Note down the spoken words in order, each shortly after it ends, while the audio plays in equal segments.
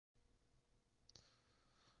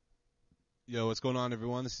Yo, what's going on,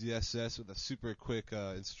 everyone? This is the SS with a super quick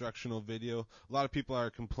instructional video. A lot of people are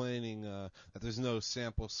complaining that there's no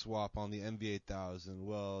sample swap on the MV-8000.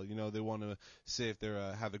 Well, they want to say if they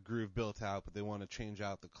have a groove built out, but they want to change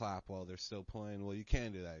out the clap while they're still playing. Well, you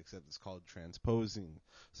can do that, except it's called transposing.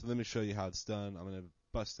 So let me show you how it's done. I'm going to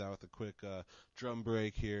bust out with a quick drum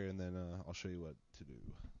break here, and then I'll show you what to do.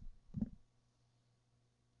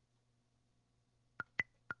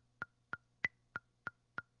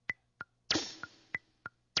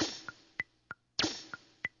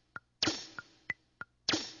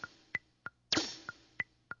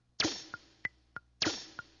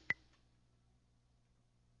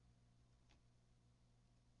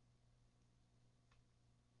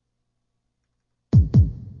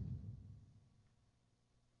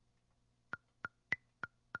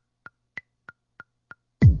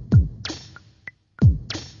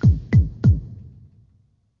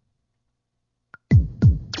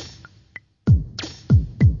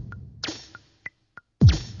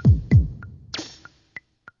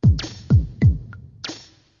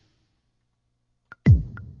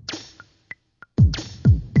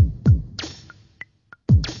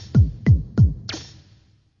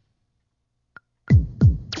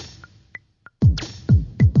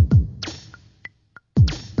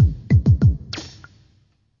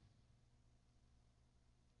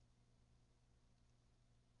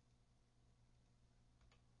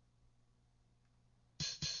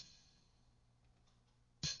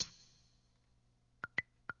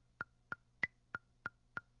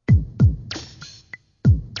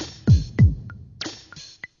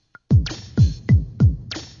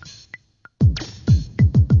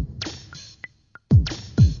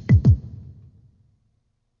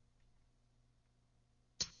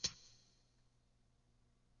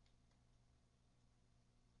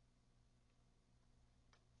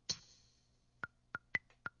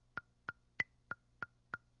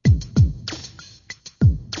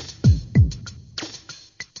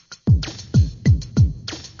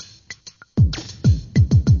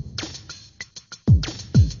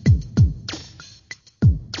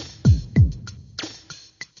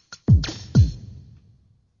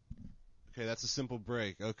 Okay, that's a simple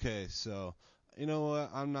break. Okay, so you know what?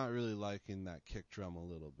 I'm not really liking that kick drum a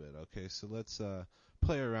little bit. Okay, so let's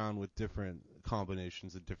play around with different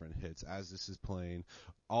combinations of different hits as this is playing.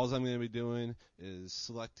 All I'm going to be doing is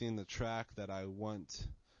selecting the track that I want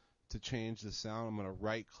to change the sound. I'm going to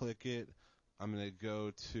right click it. I'm going to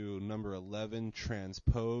go to number 11,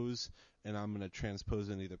 transpose, and I'm going to transpose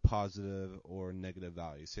in either positive or negative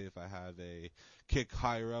value. Say if I have a kick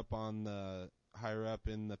higher up in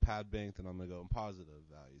the pad bank, then I'm going to go in positive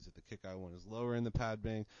values. If the kick I want is lower in the pad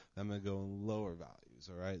bank, then I'm going to go in lower values.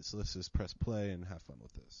 All right, so let's just press play and have fun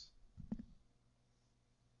with this.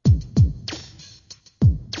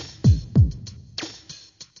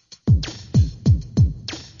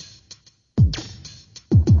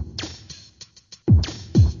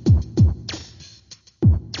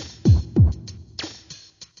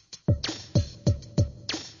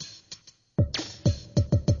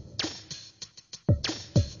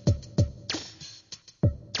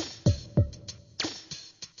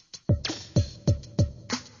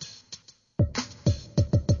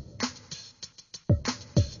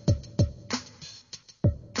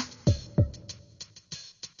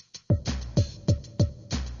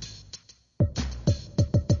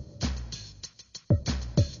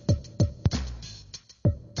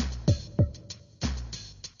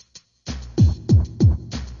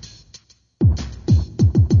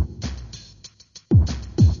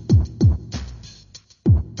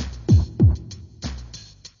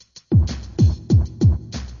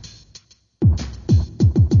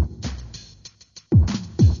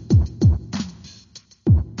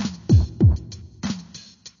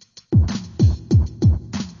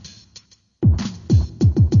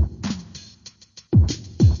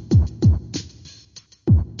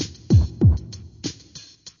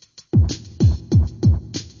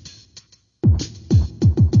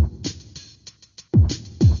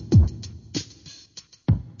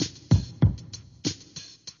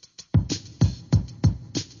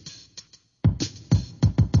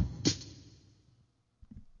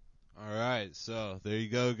 So there you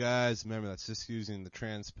go, guys. Remember, that's just using the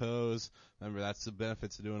transpose. Remember, that's the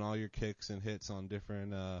benefits of doing all your kicks and hits on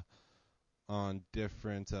different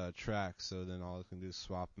tracks. So then all you can do is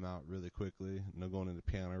swap them out really quickly. No going into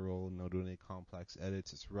piano roll, no doing any complex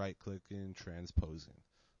edits. It's right clicking, transposing.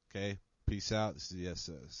 Okay, peace out. This is the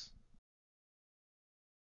SS.